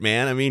spirit,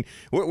 man. I mean,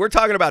 we're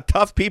talking about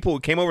tough people who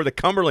came over the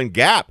Cumberland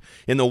Gap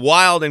in the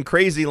wild and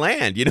crazy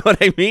land. You know what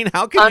I mean?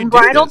 How can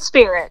Unbridled you do this?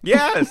 Spirit.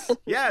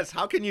 Yes.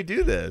 How can you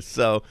do this?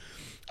 So,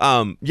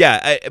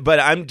 but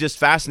I'm just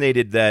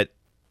fascinated that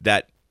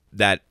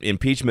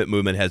impeachment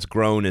movement has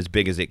grown as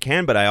big as it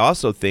can. But I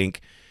also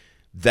think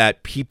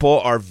that people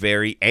are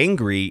very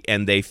angry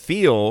and they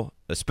feel,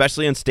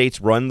 especially in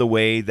states run the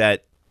way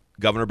that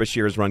Governor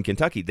Beshear has run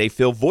Kentucky, they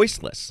feel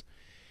voiceless.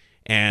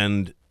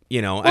 And,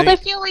 they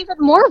feel even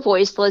more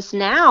voiceless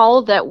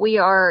now that we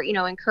are,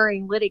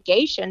 incurring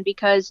litigation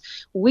because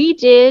we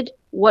did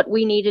what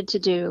we needed to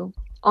do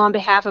on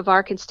behalf of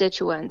our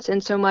constituents, in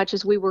so much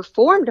as we were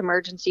formed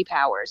emergency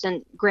powers.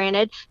 And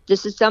granted,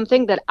 this is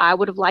something that I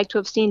would have liked to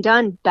have seen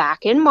done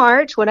back in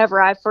March,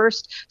 whenever I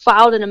first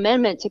filed an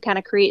amendment to kind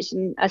of create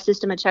a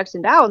system of checks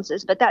and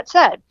balances. But that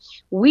said,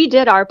 we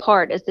did our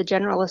part as the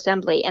General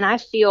Assembly, and I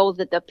feel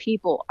that the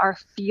people are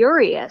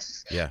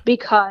furious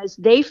because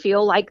they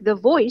feel like the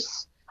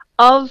voice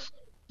of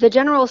the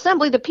General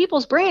Assembly, the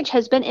People's Branch,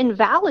 has been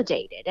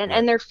invalidated,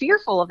 and they're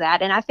fearful of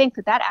that. And I think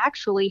that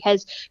actually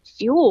has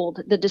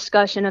fueled the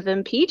discussion of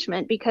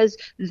impeachment because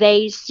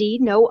they see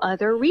no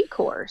other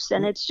recourse.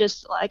 And it's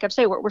just, like I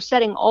say, we're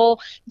setting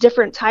all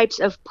different types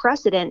of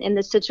precedent in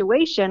this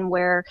situation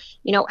where,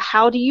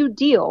 how do you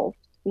deal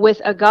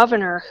with a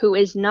governor who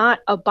is not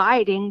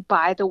abiding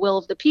by the will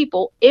of the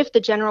people if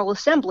the General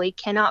Assembly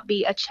cannot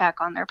be a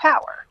check on their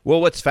power. Well,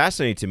 what's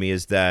fascinating to me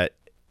is that,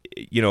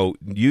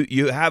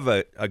 you have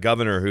a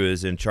governor who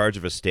is in charge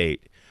of a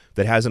state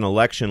that has an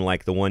election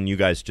like the one you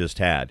guys just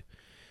had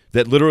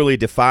that literally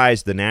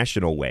defies the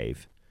national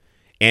wave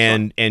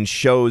and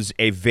shows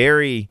a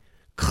very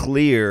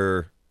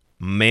clear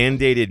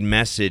mandated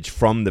message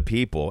from the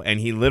people, and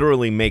he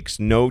literally makes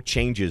no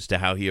changes to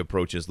how he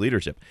approaches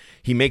leadership.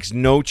 He makes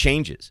no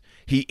changes.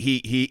 He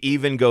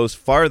even goes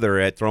farther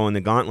at throwing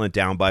the gauntlet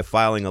down by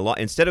filing a law.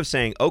 Instead of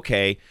saying,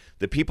 okay,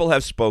 the people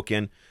have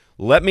spoken,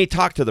 let me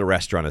talk to the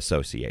restaurant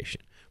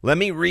association. Let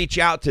me reach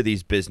out to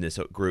these business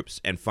groups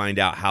and find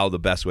out how the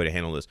best way to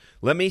handle this.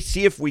 Let me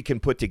see if we can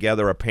put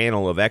together a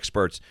panel of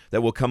experts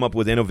that will come up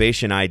with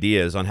innovation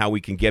ideas on how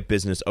we can get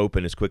business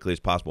open as quickly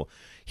as possible.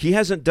 He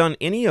hasn't done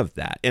any of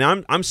that,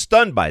 and I'm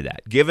stunned by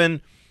that,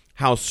 given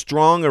how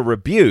strong a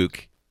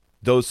rebuke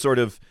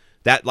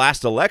that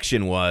last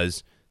election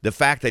was. The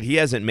fact that he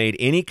hasn't made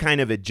any kind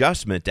of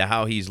adjustment to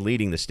how he's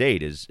leading the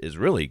state is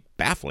really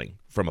baffling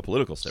from a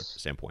political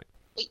standpoint.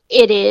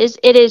 It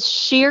is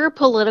sheer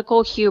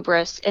political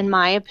hubris, in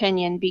my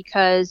opinion,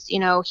 because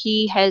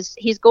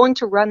he's going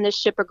to run this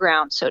ship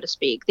aground, so to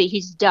speak. That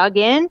he's dug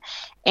in,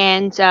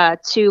 and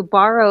to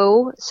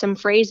borrow some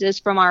phrases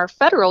from our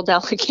federal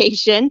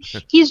delegation,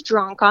 he's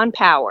drunk on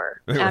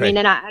power. Right. I mean,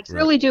 and I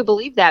truly do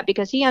believe that,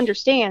 because he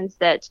understands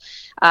that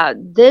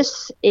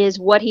this is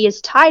what he has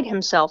tied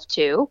himself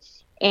to.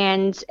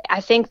 And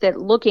I think that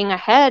looking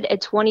ahead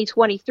at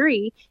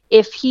 2023,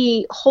 if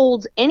he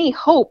holds any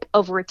hope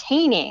of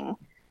retaining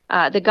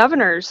the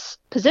governor's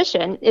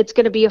position, it's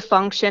going to be a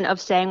function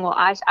of saying, well,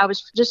 I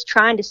was just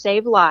trying to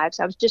save lives.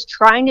 I was just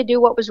trying to do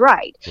what was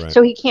right.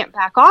 So he can't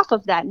back off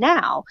of that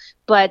now.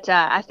 But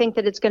I think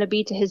that it's going to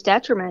be to his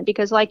detriment,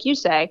 because like you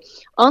say,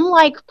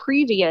 unlike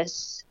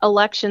previous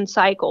election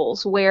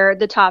cycles where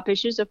the top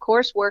issues, of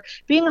course, were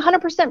being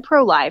 100%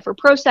 pro-life or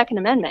pro-Second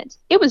Amendment,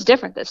 it was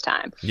different this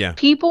time. Yeah.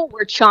 People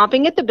were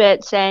chomping at the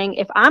bit saying,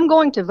 if I'm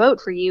going to vote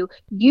for you,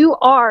 you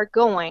are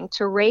going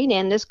to rein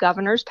in this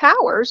governor's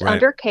powers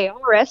under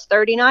KRS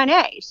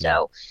 39A.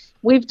 So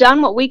we've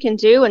done what we can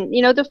do, and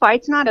the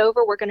fight's not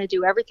over. We're going to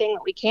do everything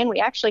that we can.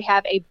 We actually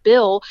have a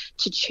bill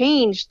to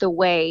change the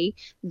way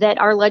that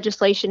our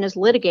legislation is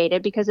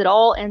litigated, because it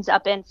all ends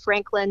up in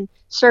Franklin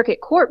Circuit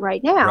Court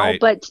right now.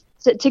 But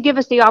to give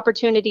us the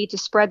opportunity to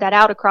spread that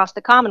out across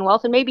the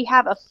Commonwealth and maybe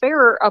have a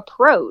fairer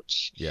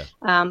approach.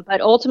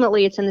 But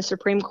ultimately, it's in the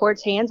Supreme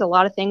Court's hands, a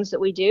lot of things that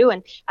we do.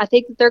 And I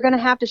think that they're going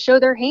to have to show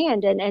their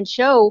hand and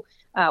show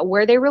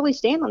where they really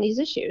stand on these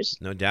issues.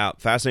 No doubt.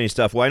 Fascinating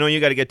stuff. Well, I know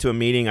you got to get to a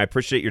meeting. I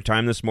appreciate your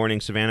time this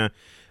morning, Savannah.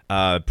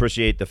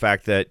 Appreciate the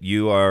fact that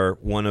you are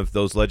one of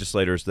those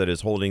legislators that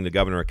is holding the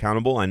governor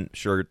accountable. I'm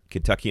sure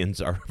Kentuckians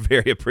are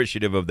very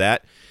appreciative of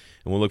that,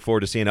 and we'll look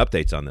forward to seeing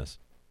updates on this.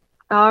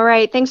 All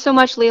right. Thanks so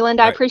much, Leland.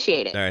 I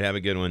appreciate it. All right. Have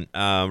a good one.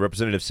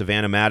 Representative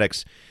Savannah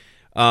Maddox.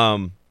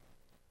 I'm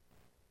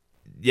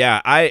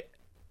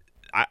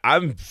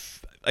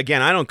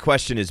again, I don't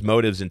question his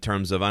motives in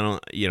terms of,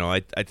 I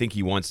think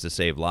he wants to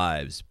save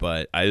lives,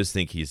 but I just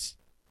think he's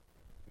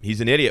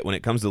an idiot when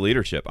it comes to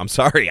leadership. I'm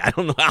sorry. I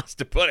don't know how else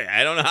to put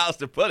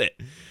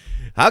it.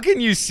 How can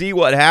you see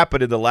what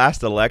happened in the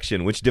last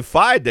election, which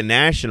defied the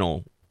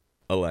national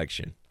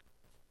election,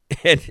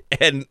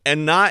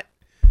 and not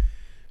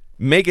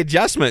make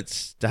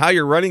adjustments to how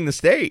you're running the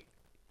state?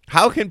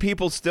 How can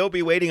people still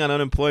be waiting on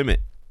unemployment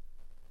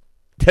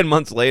 10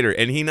 months later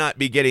and he not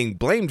be getting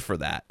blamed for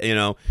that?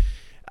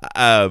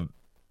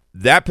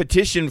 That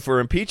petition for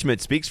impeachment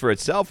speaks for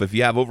itself. If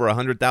you have over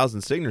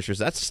 100,000 signatures,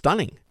 that's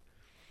stunning.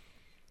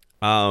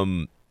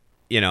 And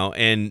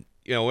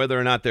whether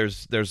or not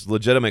there's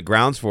legitimate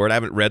grounds for it, I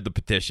haven't read the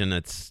petition.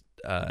 It's,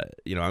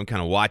 I'm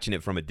kind of watching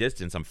it from a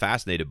distance. I'm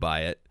fascinated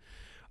by it.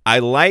 I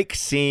like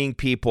seeing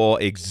people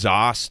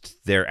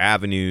exhaust their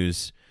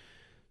avenues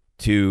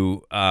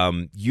to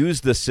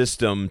use the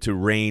system to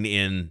rein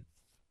in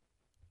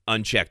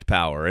unchecked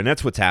power, and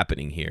that's what's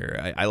happening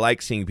here. I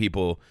like seeing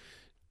people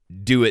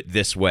do it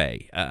this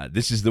way.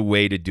 This is the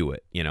way to do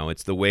it.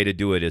 It's the way to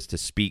do it is to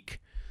speak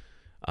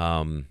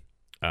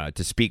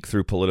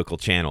through political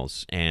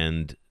channels,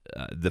 and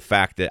the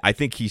fact that I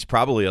think he's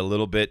probably a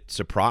little bit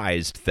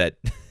surprised that,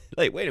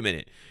 like, wait a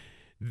minute.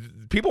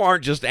 People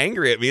aren't just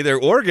angry at me; they're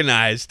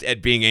organized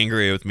at being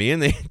angry with me,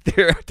 and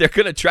they're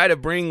going to try to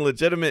bring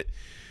legitimate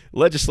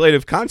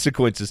legislative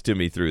consequences to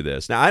me through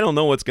this. Now, I don't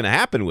know what's going to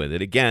happen with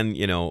it. Again,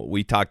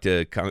 we talked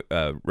to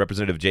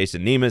Representative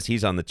Jason Nemes.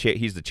 He's on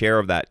he's the chair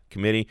of that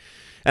committee,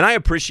 and I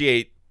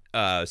appreciate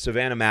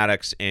Savannah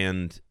Maddox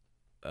and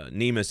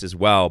Nemes as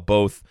well,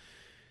 both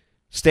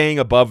staying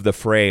above the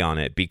fray on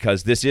it,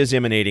 because this is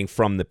emanating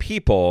from the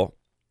people.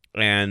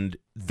 And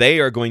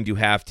they are going to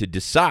have to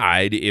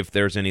decide if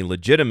there's any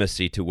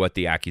legitimacy to what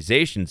the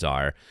accusations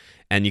are.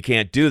 And you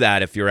can't do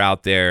that if you're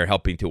out there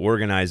helping to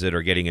organize it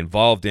or getting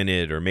involved in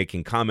it or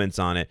making comments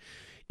on it.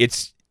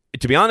 It's,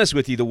 to be honest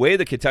with you, the way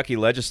the Kentucky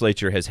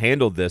legislature has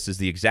handled this is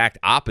the exact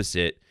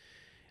opposite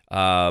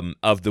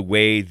of the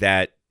way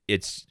that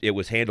it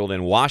was handled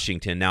in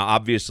Washington. Now,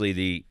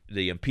 obviously,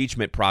 the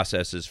impeachment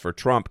processes for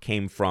Trump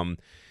came from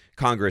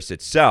Congress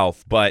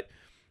itself, but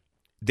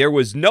there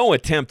was no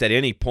attempt at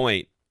any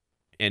point,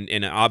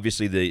 and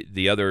obviously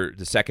the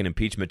second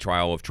impeachment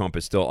trial of Trump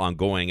is still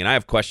ongoing, and I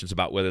have questions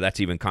about whether that's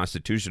even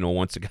constitutional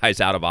once the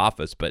guy's out of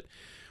office, but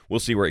we'll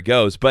see where it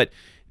goes. But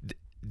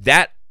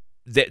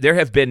there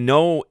have been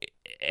no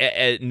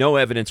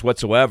evidence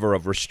whatsoever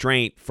of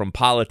restraint from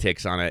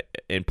politics on it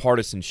and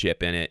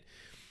partisanship in it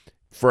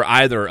for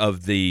either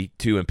of the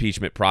two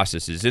impeachment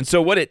processes. And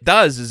so what it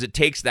does is it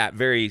takes that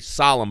very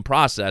solemn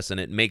process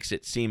and it makes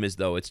it seem as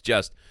though it's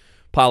just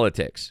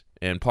politics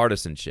and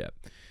partisanship.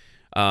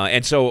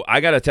 And so I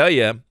got to tell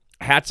you,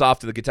 hats off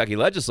to the Kentucky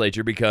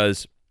legislature,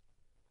 because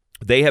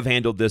they have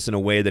handled this in a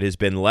way that has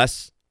been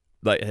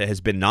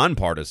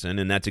nonpartisan,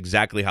 and that's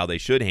exactly how they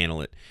should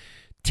handle it.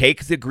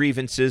 Take the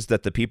grievances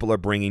that the people are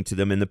bringing to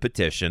them in the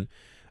petition,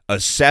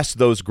 assess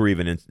those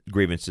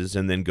grievances,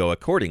 and then go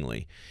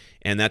accordingly.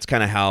 And that's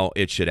kind of how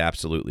it should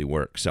absolutely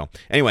work. So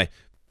anyway,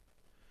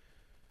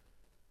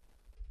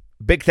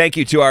 big thank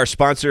you to our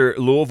sponsor,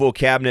 Louisville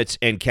Cabinets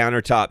and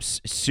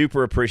Countertops.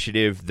 Super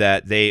appreciative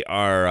that they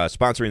are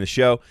sponsoring the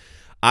show.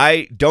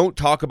 I don't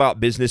talk about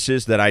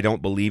businesses that I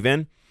don't believe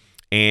in,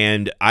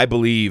 and I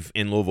believe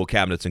in Louisville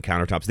Cabinets and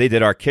Countertops. They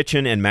did our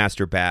kitchen and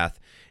master bath,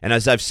 and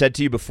as I've said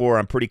to you before,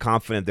 I'm pretty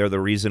confident they're the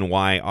reason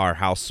why our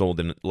house sold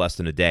in less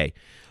than a day.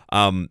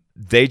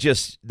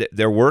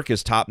 Their work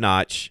is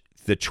top-notch.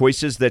 The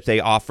choices that they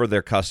offer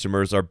their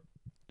customers are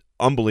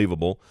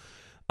unbelievable.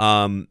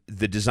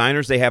 The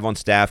designers they have on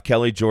staff,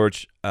 Kelly,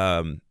 George,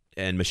 and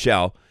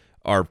Michelle,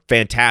 are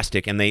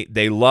fantastic, and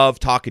they love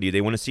talking to you.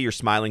 They want to see your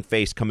smiling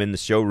face come in the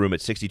showroom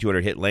at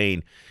 6200 Hit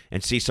Lane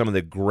and see some of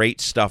the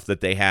great stuff that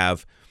they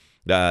have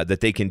that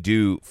they can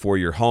do for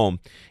your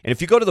home. And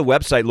if you go to the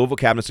website,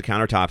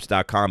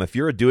 LouisvilleCabinetsandCountertops.com, if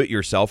you're a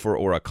do-it-yourselfer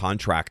or a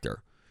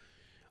contractor,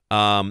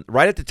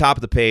 right at the top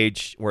of the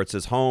page where it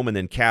says Home and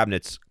then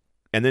Cabinets,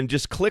 and then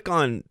just click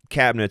on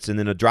Cabinets, and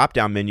then a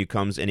drop-down menu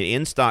comes, and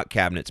In-Stock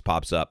Cabinets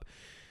pops up.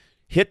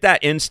 Hit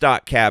that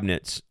In-Stock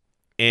Cabinets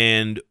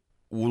and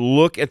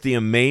look at the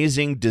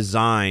amazing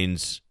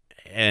designs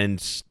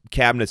and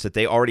cabinets that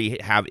they already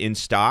have in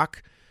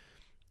stock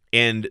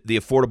and the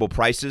affordable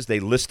prices. They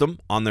list them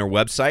on their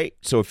website.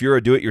 So if you're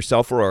a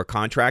do-it-yourselfer or a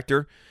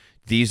contractor,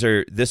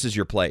 this is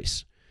your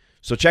place.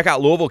 So check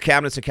out Louisville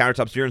Cabinets and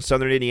Countertops. If you're in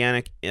Southern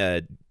Indiana,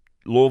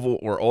 Louisville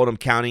or Oldham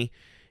County,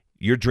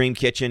 your dream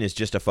kitchen is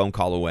just a phone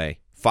call away.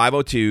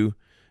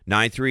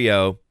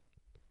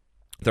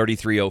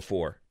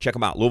 502-930-3304. Check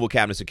them out, Louisville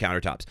Cabinets and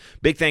Countertops.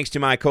 Big thanks to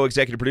my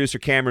co-executive producer,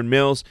 Cameron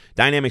Mills,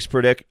 Dynamics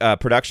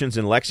Productions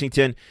in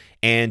Lexington,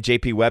 and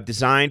JP Web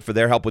Design for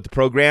their help with the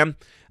program.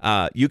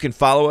 You can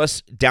follow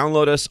us,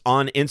 download us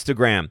on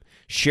Instagram,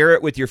 share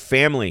it with your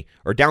family,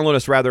 or download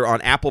us rather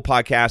on Apple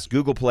Podcasts,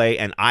 Google Play,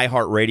 and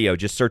iHeartRadio.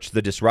 Just search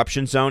The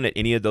Disruption Zone at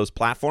any of those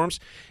platforms.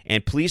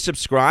 And please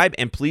subscribe,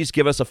 and please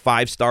give us a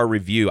 5-star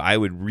review. I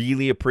would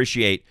really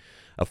appreciate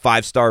a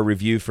 5-star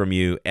review from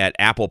you at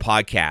Apple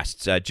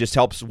Podcasts. Just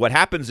helps. What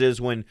happens is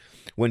when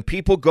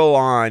people go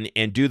on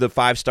and do the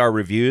 5-star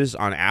reviews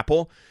on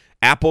Apple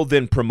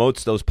then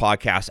promotes those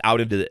podcasts out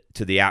into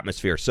the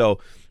atmosphere. So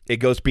it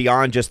goes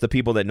beyond just the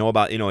people that know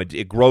about,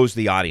 it grows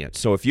the audience.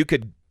 So if you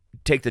could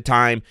take the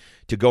time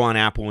to go on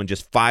Apple and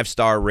just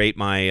 5-star rate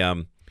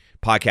my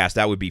podcast,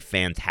 that would be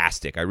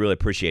fantastic. I really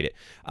appreciate it.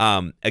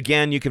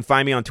 Again, you can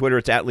find me on Twitter.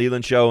 It's at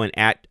Leland Show and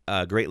at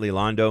Great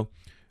Lelondo.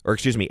 Or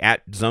excuse me,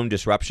 at Zone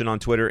Disruption on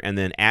Twitter, and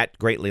then at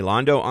Great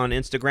Lelondo on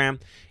Instagram,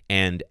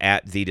 and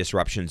at The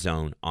Disruption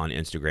Zone on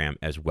Instagram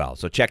as well.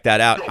 So check that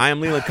out. I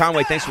am Leland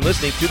Conway. Thanks for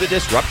listening to The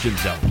Disruption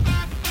Zone.